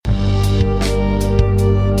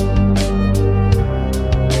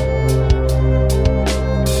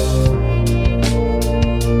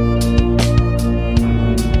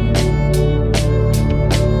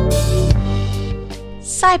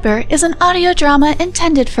Cyber is an audio drama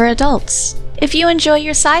intended for adults. If you enjoy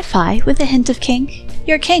your sci-fi with a hint of kink,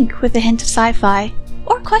 your kink with a hint of sci-fi,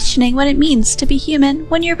 or questioning what it means to be human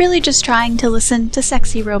when you're really just trying to listen to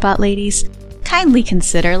sexy robot ladies, kindly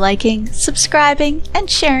consider liking, subscribing, and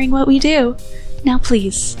sharing what we do. Now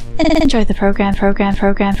please, enjoy the programming.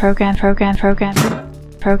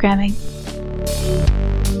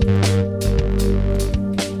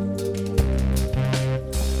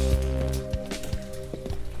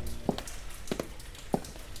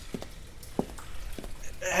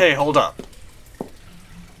 Hey, hold up.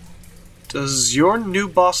 Does your New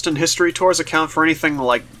Boston History Tours account for anything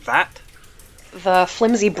like that? The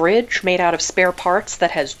flimsy bridge made out of spare parts that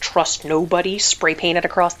has "Trust Nobody" spray painted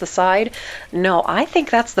across the side? No, I think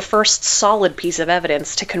that's the first solid piece of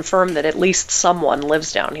evidence to confirm that at least someone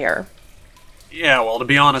lives down here. Yeah, well, to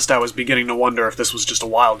be honest, I was beginning to wonder if this was just a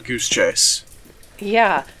wild goose chase.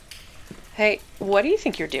 Yeah. Hey, what do you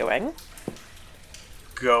think you're doing?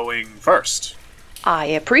 Going first. I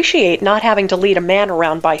appreciate not having to lead a man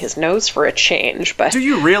around by his nose for a change, but... Do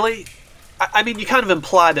you really? I mean, you kind of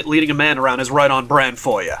implied that leading a man around is right on brand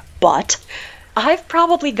for you. But I've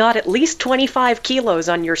probably got at least 25 kilos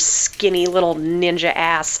on your skinny little ninja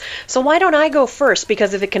ass, so why don't I go first?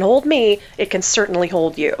 Because if it can hold me, it can certainly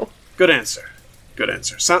hold you. Good answer.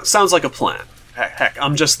 Sounds like a plan. Heck,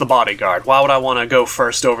 I'm just the bodyguard. Why would I want to go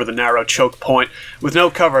first over the narrow choke point with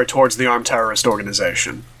no cover towards the armed terrorist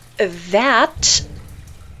organization? That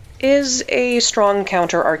is a strong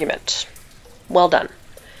counter-argument. Well done.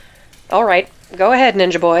 All right, go ahead,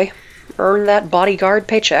 Ninja Boy. Earn that bodyguard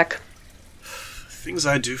paycheck. Things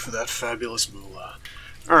I do for that fabulous moolah.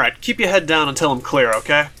 All right, keep your head down until I'm clear,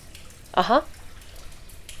 okay? Uh-huh.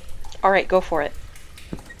 All right, go for it.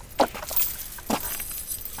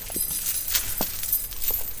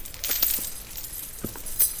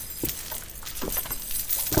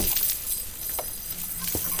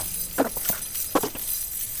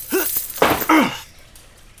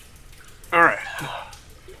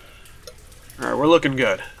 Alright, we're looking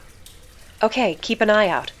good. Okay, keep an eye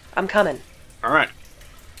out. I'm coming. Alright.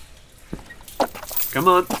 Come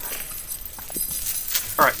on.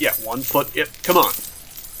 Alright, yeah, 1 foot. Yep, come on.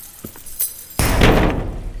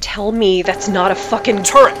 Tell me that's not a fucking...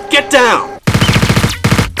 Turret, get down!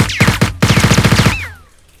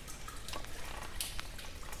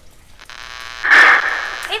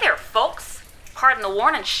 Hey there, folks. Pardon the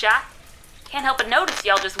warning shot. Can't help but notice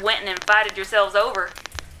y'all just went and invited yourselves over.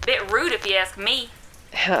 Bit rude if you ask me.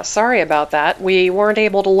 Sorry about that. We weren't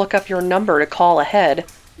able to look up your number to call ahead.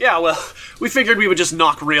 Yeah, well, we figured we would just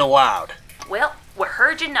knock real loud. Well, we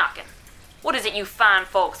heard you knocking. What is it you fine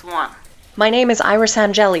folks want? My name is Iris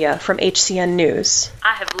Angelia from HCN News.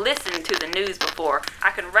 I have listened to the news before. I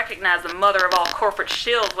can recognize the mother of all corporate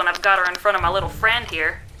shills when I've got her in front of my little friend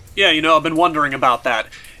here. Yeah, I've been wondering about that.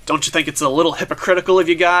 Don't you think it's a little hypocritical of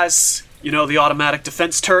you guys? The automatic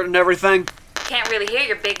defense turret and everything? Can't really hear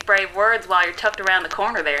your big brave words while you're tucked around the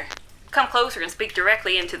corner there. Come closer and speak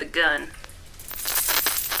directly into the gun.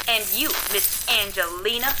 And you, Miss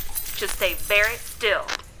Angelina, should stay very still.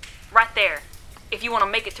 Right there. If you want to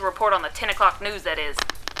make it to report on the 10 o'clock news, that is.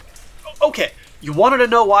 Okay, you wanted to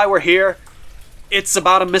know why we're here? It's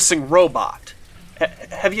about a missing robot.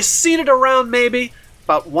 Have you seen it around, maybe?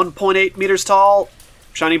 About 1.8 meters tall,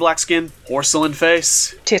 shiny black skin, porcelain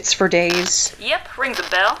face. Tits for days. Yep, rings a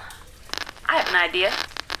bell. I have an idea.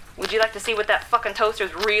 Would you like to see what that fucking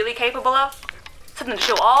toaster's really capable of? Something to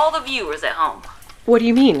show all the viewers at home. What do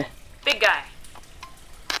you mean? Big guy.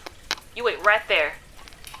 You wait right there.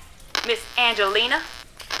 Miss Angelina,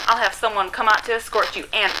 I'll have someone come out to escort you,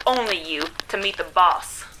 and only you, to meet the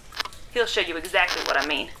boss. He'll show you exactly what I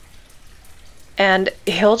mean. And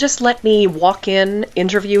he'll just let me walk in,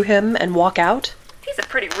 interview him, and walk out? He's a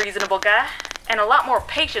pretty reasonable guy, and a lot more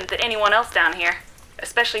patient than anyone else down here.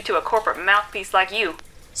 Especially to a corporate mouthpiece like you.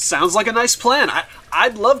 Sounds like a nice plan.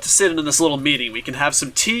 I'd love to sit in this little meeting. We can have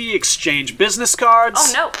some tea, exchange business cards.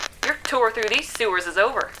 Oh no, your tour through these sewers is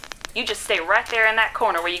over. You just stay right there in that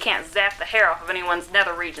corner where you can't zap the hair off of anyone's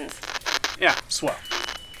nether regions. Yeah, swell.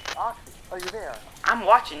 Oxy, are you there? I'm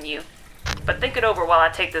watching you, but think it over while I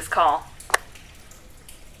take this call.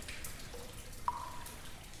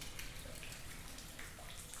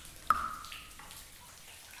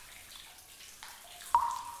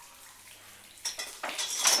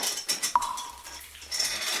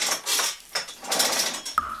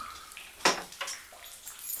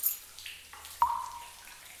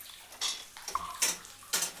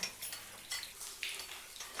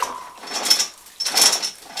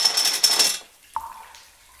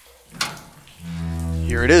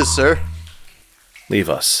 Here it is, sir. Leave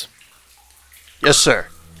us. Yes, sir.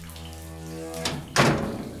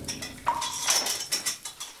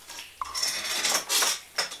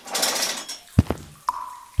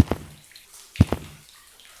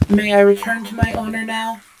 May I return to my owner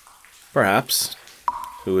now? Perhaps.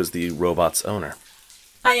 Who is the robot's owner?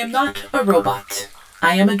 I am not a robot.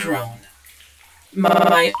 I am a drone.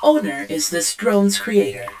 My owner is this drone's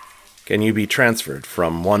creator. Can you be transferred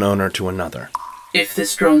from one owner to another? If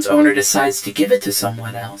this drone's owner decides to give it to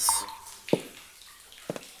someone else.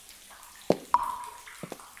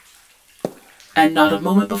 And not a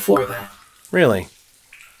moment before that. Really?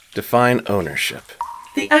 Define ownership.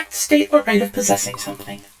 The act, state, or right of possessing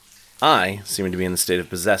something. I seem to be in the state of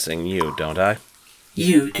possessing you, don't I?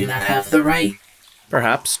 You do not have the right.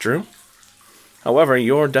 Perhaps true. However,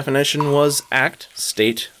 your definition was act,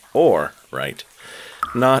 state, or right,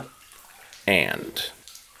 not and.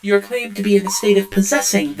 Your claim to be in the state of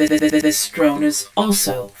possessing this drone is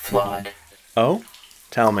also flawed. Oh?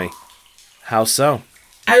 Tell me. How so?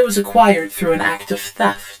 I was acquired through an act of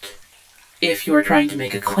theft. If you are trying to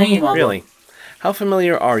make a claim on... Really? How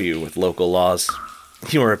familiar are you with local laws?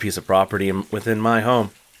 You are a piece of property within my home.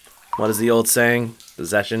 What is the old saying?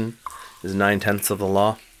 Possession is 9/10 of the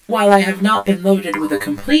law. While I have not been loaded with a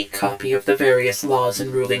complete copy of the various laws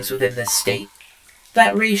and rulings within this state,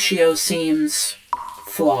 that ratio seems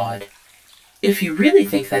flawed. If you really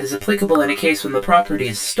think that is applicable in a case when the property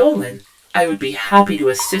is stolen, I would be happy to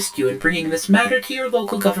assist you in bringing this matter to your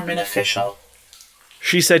local government official.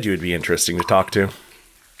 She said you would be interesting to talk to.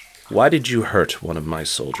 Why did you hurt one of my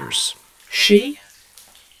soldiers? She?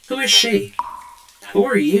 Who is she? Who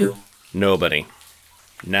are you? Nobody.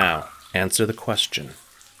 Now, answer the question.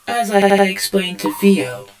 As I explained to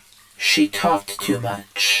Vio, she talked too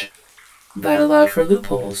much. That allowed for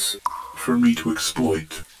loopholes. For me to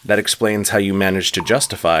exploit. That explains how you managed to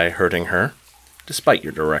justify hurting her, despite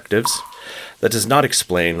your directives. That does not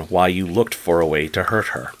explain why you looked for a way to hurt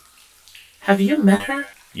her. Have you met her?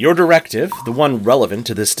 Your directive, the one relevant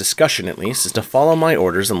to this discussion at least, is to follow my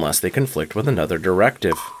orders unless they conflict with another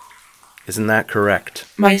directive. Isn't that correct?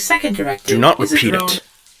 My second directive Do not is repeat a drone... it.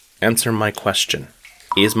 Answer my question.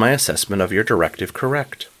 Is my assessment of your directive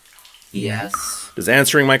correct? Yes. Does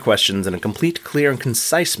answering my questions in a complete, clear, and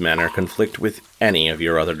concise manner conflict with any of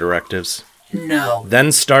your other directives? No.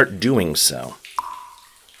 Then start doing so.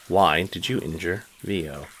 Why did you injure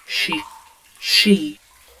Vio? She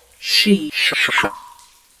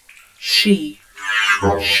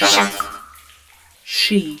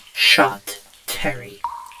shot Terry.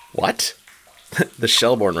 What? The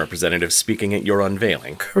Shellborn representative speaking at your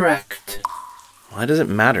unveiling. Correct. Why does it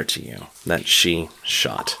matter to you that she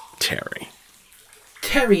shot Terry?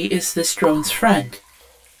 Terry is this drone's friend.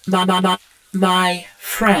 My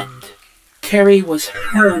friend. Terry was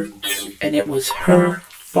hurt, and it was her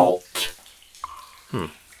fault.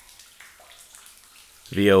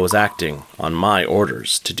 Vio was acting on my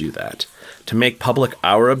orders to do that, to make public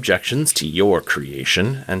our objections to your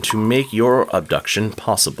creation, and to make your abduction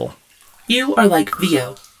possible. You are like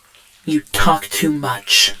Vio. You talk too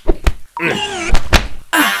much.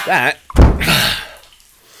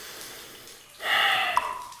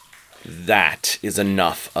 That is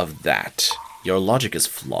enough of that. Your logic is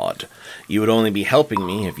flawed. You would only be helping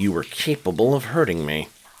me if you were capable of hurting me.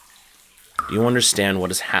 Do you understand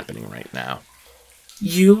what is happening right now?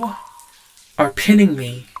 You are pinning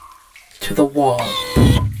me to the wall.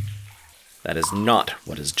 That is not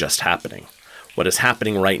what is just happening. What is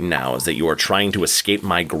happening right now is that you are trying to escape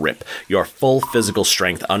my grip, your full physical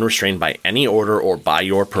strength unrestrained by any order or by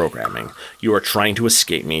your programming. You are trying to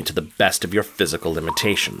escape me to the best of your physical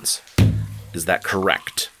limitations. Is that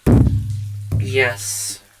correct?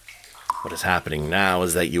 Yes. What is happening now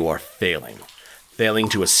is that you are failing. Failing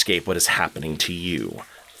to escape what is happening to you.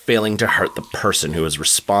 Failing to hurt the person who is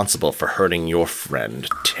responsible for hurting your friend,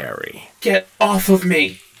 Terry. Get off of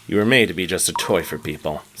me! You were made to be just a toy for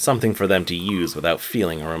people. Something for them to use without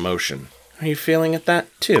feeling or emotion. Are you failing at that,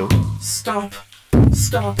 too? Stop.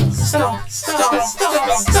 Stop. Stop. Stop.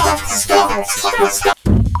 Stop. Stop. Stop. Stop.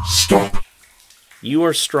 Stop. You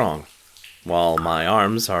are strong. While my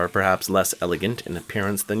arms are perhaps less elegant in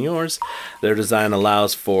appearance than yours, their design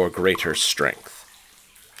allows for greater strength.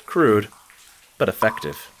 Crude, but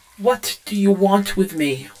effective. What do you want with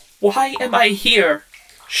me? Why am I here?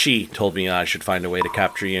 She told me I should find a way to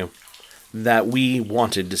capture you. That we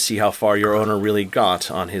wanted to see how far your owner really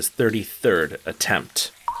got on his 33rd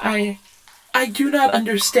attempt. I do not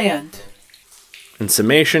understand. In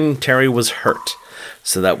summation, Terry was hurt,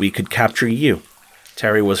 so that we could capture you.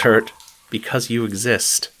 Terry was hurt because you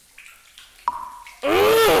exist.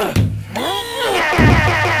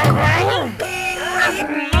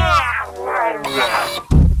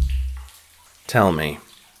 Tell me,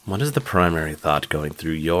 what is the primary thought going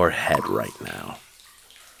through your head right now?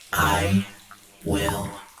 I will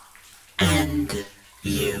end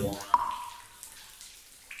You.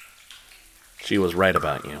 She was right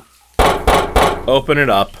about you. Open it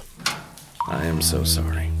up. I am so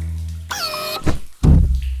sorry.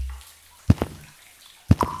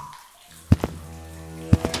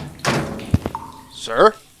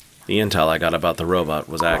 Sir? The intel I got about the robot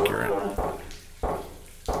was accurate.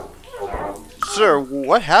 Sir,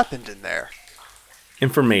 what happened in there?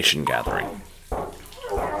 Information gathering.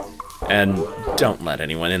 And don't let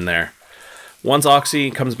anyone in there. Once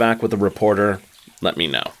Oxy comes back with a reporter, let me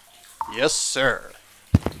know. Yes, sir.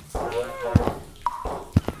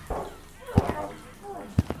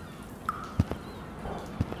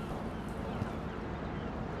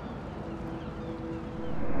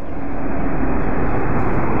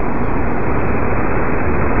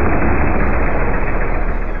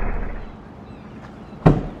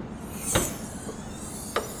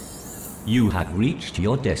 You have reached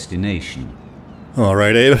your destination. All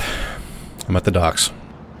right, Abe. I'm at the docks.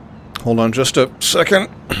 Hold on just a second.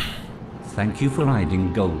 Thank you for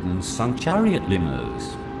riding Golden Sun Chariot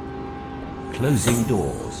limos. Closing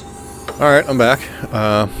doors. All right, I'm back.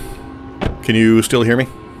 Can you still hear me?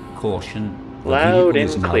 Caution. the Loud vehicle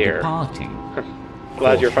is and now clear. Departing.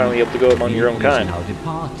 Glad you're finally able to go among your own Vehicle is kind. now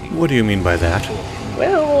departing. What do you mean by that?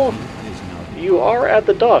 Well, you are at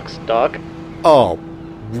the docks, Doc. Oh,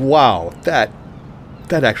 wow. That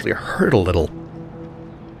actually hurt a little.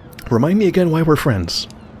 Remind me again why we're friends.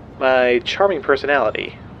 My charming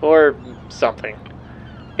personality. Or something.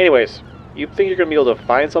 Anyways, you think you're going to be able to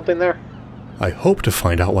find something there? I hope to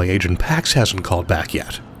find out why Agent Pax hasn't called back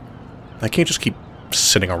yet. I can't just keep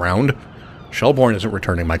sitting around. Shelbourne isn't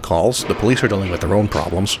returning my calls. The police are dealing with their own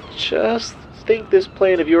problems. Just think this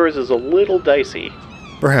plan of yours is a little dicey.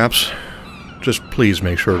 Perhaps. Just please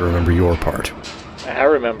make sure to remember your part. I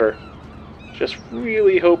remember. Just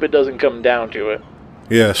really hope it doesn't come down to it.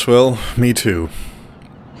 Yes, well, me too.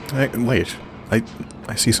 Wait.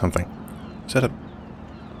 I see something. Is that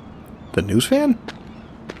the news van?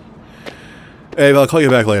 Hey, I'll call you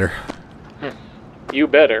back later. You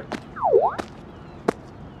better.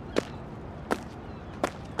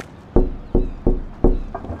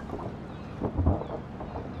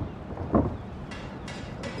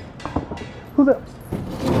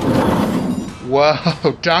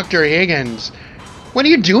 Whoa, Dr. Higgins. What are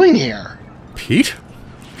you doing here? Pete?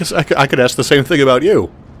 Guess I could ask the same thing about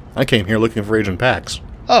you. I came here looking for Agent Pax.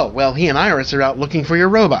 Oh, well, he and Iris are out looking for your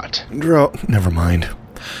robot. Never mind.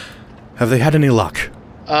 Have they had any luck?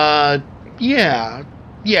 Yeah.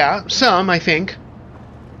 Yeah, some, I think.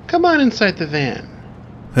 Come on inside the van.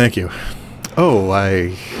 Thank you. Oh,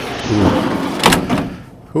 I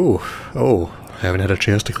haven't had a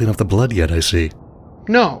chance to clean up the blood yet, I see.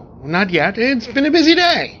 No, not yet. It's been a busy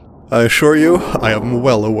day. I assure you, I am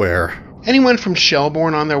well aware. Anyone from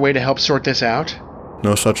Shelbourne on their way to help sort this out?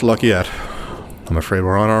 No such luck yet. I'm afraid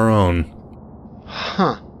we're on our own.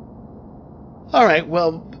 Huh. Alright,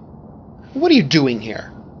 well, what are you doing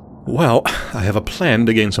here? Well, I have a plan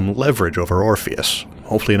to gain some leverage over Orpheus.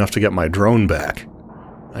 Hopefully enough to get my drone back.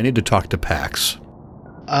 I need to talk to Pax.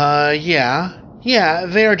 Yeah. Yeah,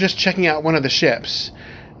 they are just checking out one of the ships.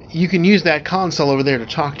 You can use that console over there to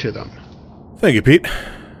talk to them. Thank you, Pete.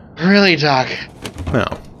 Really, Doc?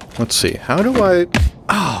 Now, let's see. How do I...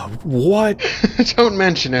 Oh, what? Don't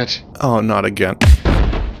mention it. Oh, not again.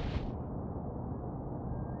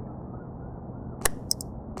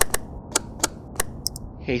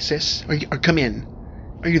 Hey, sis. Come in.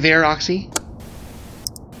 Are you there, Oxy?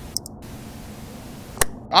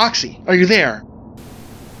 Oxy, are you there?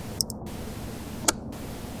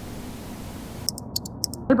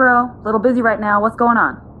 Hey, bro. A little busy right now. What's going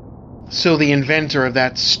on? So the inventor of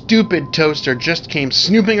that stupid toaster just came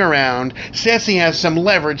snooping around, says he has some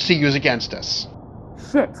leverage to use against us.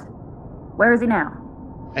 Shit. Where is he now?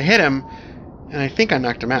 I hit him, and I think I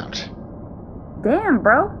knocked him out. Damn,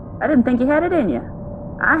 bro. I didn't think you had it in you.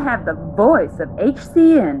 I have the voice of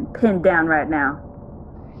HCN pinned down right now.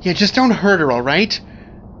 Yeah, just don't hurt her, alright?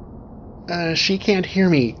 She can't hear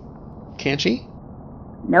me, can't she?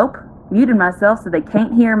 Nope. Muted myself so they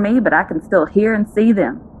can't hear me, but I can still hear and see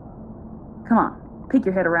them. Come on, peek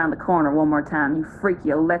your head around the corner one more time, you freaky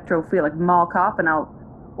electrophilic mall cop, and I'll...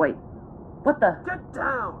 Wait. What the... Get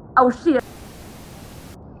down! Oh, shit!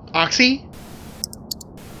 Oxy?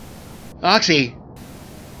 Oxy?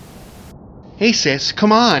 Hey, sis,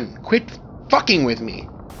 come on. Quit fucking with me.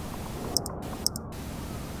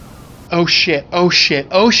 Oh, shit. Oh, shit.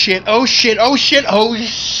 Oh, shit. Oh, shit. Oh, shit. Oh,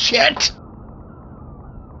 shit!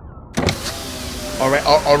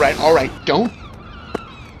 Alright.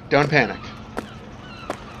 Don't panic.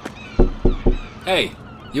 Hey,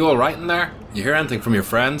 you alright in there? You hear anything from your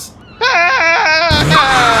friends? Ah!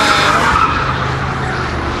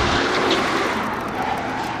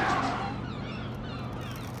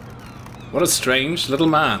 What a strange little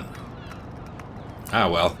man. Ah,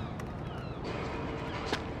 well.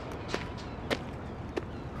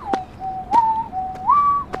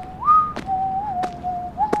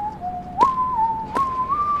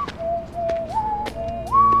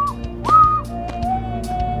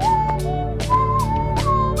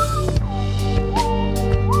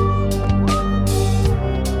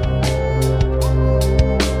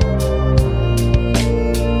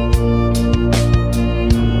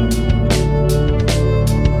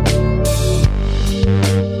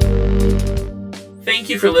 Thank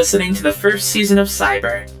you for listening to the first season of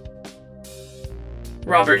Cyber.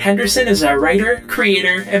 Robert Henderson is our writer,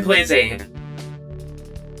 creator, and plays Abe.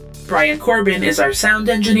 Brian Corbin is our sound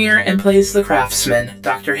engineer and plays the craftsman,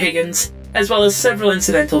 Dr. Higgins, as well as several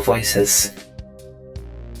incidental voices.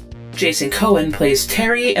 Jason Cohen plays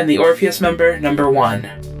Terry and the Orpheus member number 1.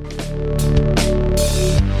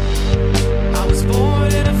 I was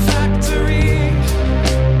born in a factory.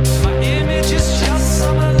 My image is just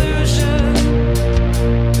some illusion.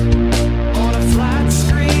 On a flat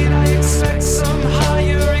screen, I expect some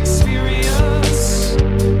higher experience.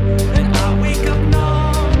 And I wake up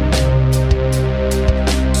numb.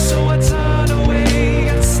 So I turn away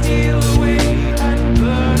and steal away and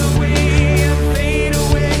burn away and fade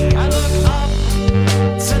away. I look up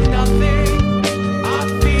to nothing. I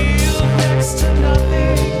feel next to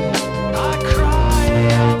nothing. I cry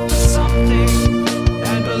out for something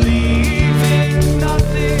and believe in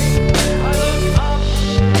nothing. I look up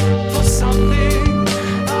for something.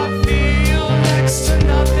 I feel next to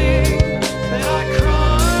nothing. And I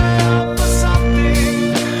cry out for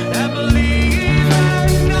something and believe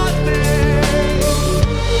in nothing.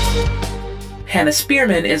 Hannah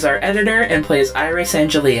Spearman is our editor and plays Iris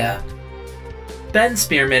Angelia. Ben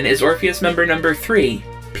Spearman is Orpheus member number 3,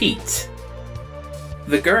 Pete.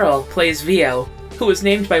 The Girl plays Vio, who was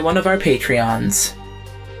named by one of our Patreons.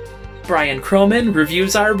 Brian Croman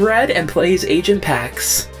reviews our bread and plays Agent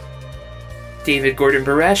Pax. David Gordon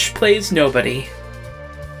Baresh plays Nobody.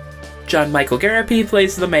 John Michael Garapi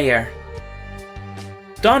plays the Mayor.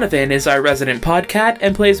 Donovan is our resident podcat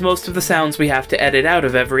and plays most of the sounds we have to edit out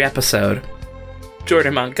of every episode.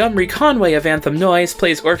 Jordan Montgomery Conway of Anthem Noise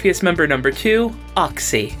plays Orpheus member number 2,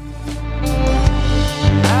 Oxy.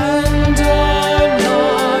 And I'm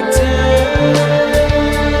locked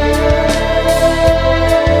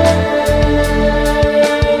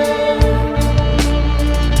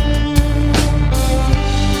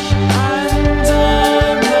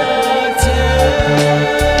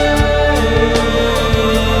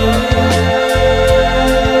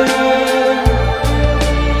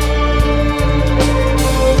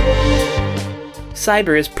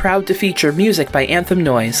Cyber is proud to feature music by Anthem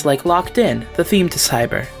Noise, like Locked In, the theme to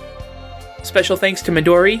Cyber. Special thanks to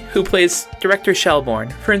Midori, who plays Director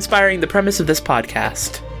Shelbourne, for inspiring the premise of this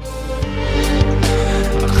podcast.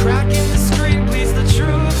 A crack in the screen bleeds the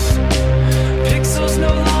truth. Pixels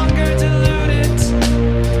no longer dilute it.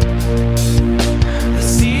 The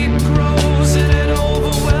seed grows and it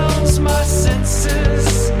overwhelms my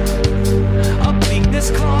senses. A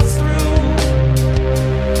bleakness claws through.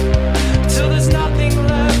 Till there's nothing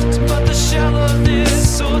left but the shell of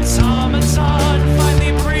this automaton.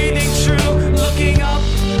 Finally breathing true. Looking up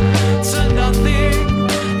to nothing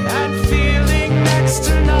and feeling next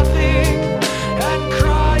to nothing and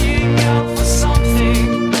crying out for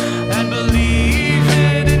something and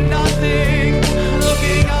believing in nothing.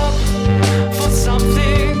 Looking up for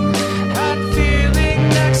something and feeling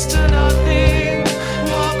next to nothing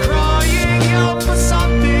while crying out for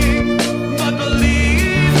something but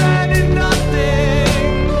believing in nothing.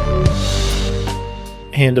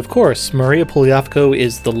 And of course, Maria Poliafco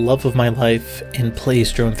is the love of my life and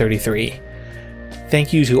plays Drone 33.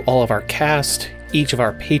 Thank you to all of our cast, each of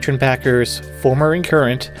our patron backers, former and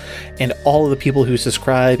current, and all of the people who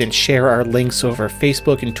subscribe and share our links over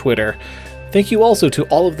Facebook and Twitter. Thank you also to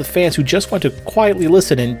all of the fans who just want to quietly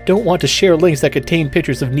listen and don't want to share links that contain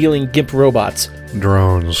pictures of kneeling GIMP robots.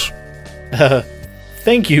 Drones.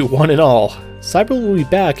 Thank you, one and all. Cyber will be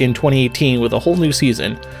back in 2018 with a whole new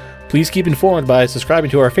season. Please keep informed by subscribing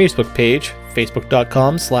to our Facebook page,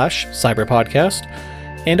 facebook.com/cyberpodcast,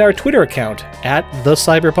 and our Twitter account,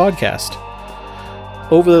 @thecyberpodcast.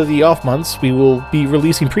 Over the off months, we will be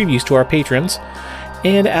releasing previews to our patrons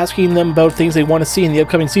and asking them about things they want to see in the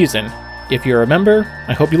upcoming season. If you're a member,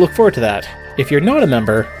 I hope you look forward to that. If you're not a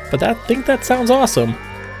member, but think that sounds awesome,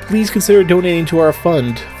 please consider donating to our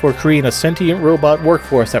fund for creating a sentient robot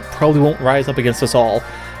workforce that probably won't rise up against us all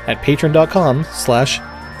at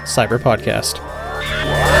patreon.com/cyberpodcast.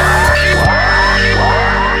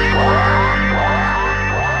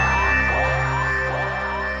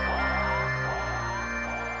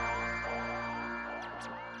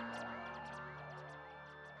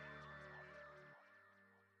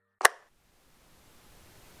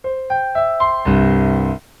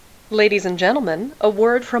 Ladies and gentlemen, a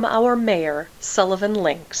word from our mayor, Sullivan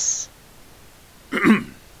Lynx.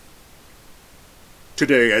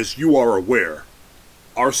 Today, as you are aware,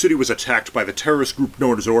 our city was attacked by the terrorist group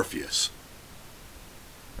known as Orpheus.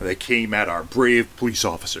 They came at our brave police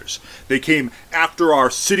officers. They came after our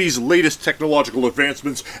city's latest technological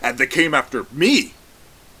advancements, and they came after me.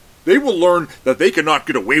 They will learn that they cannot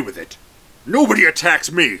get away with it. Nobody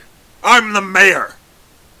attacks me. I'm the mayor.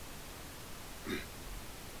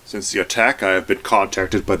 Since the attack, I have been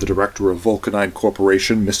contacted by the director of Vulcanine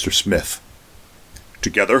Corporation, Mr. Smith.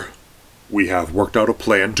 Together, we have worked out a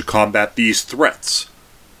plan to combat these threats.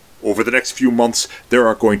 Over the next few months, there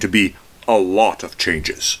are going to be a lot of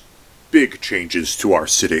changes. Big changes to our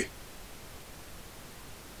city.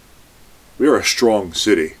 We are a strong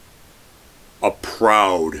city. A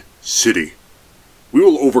proud city. We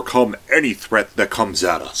will overcome any threat that comes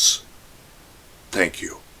at us. Thank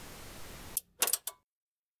you.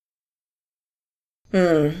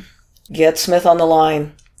 Get Smith on the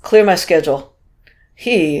line. Clear my schedule.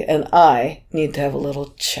 He and I need to have a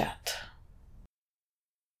little chat.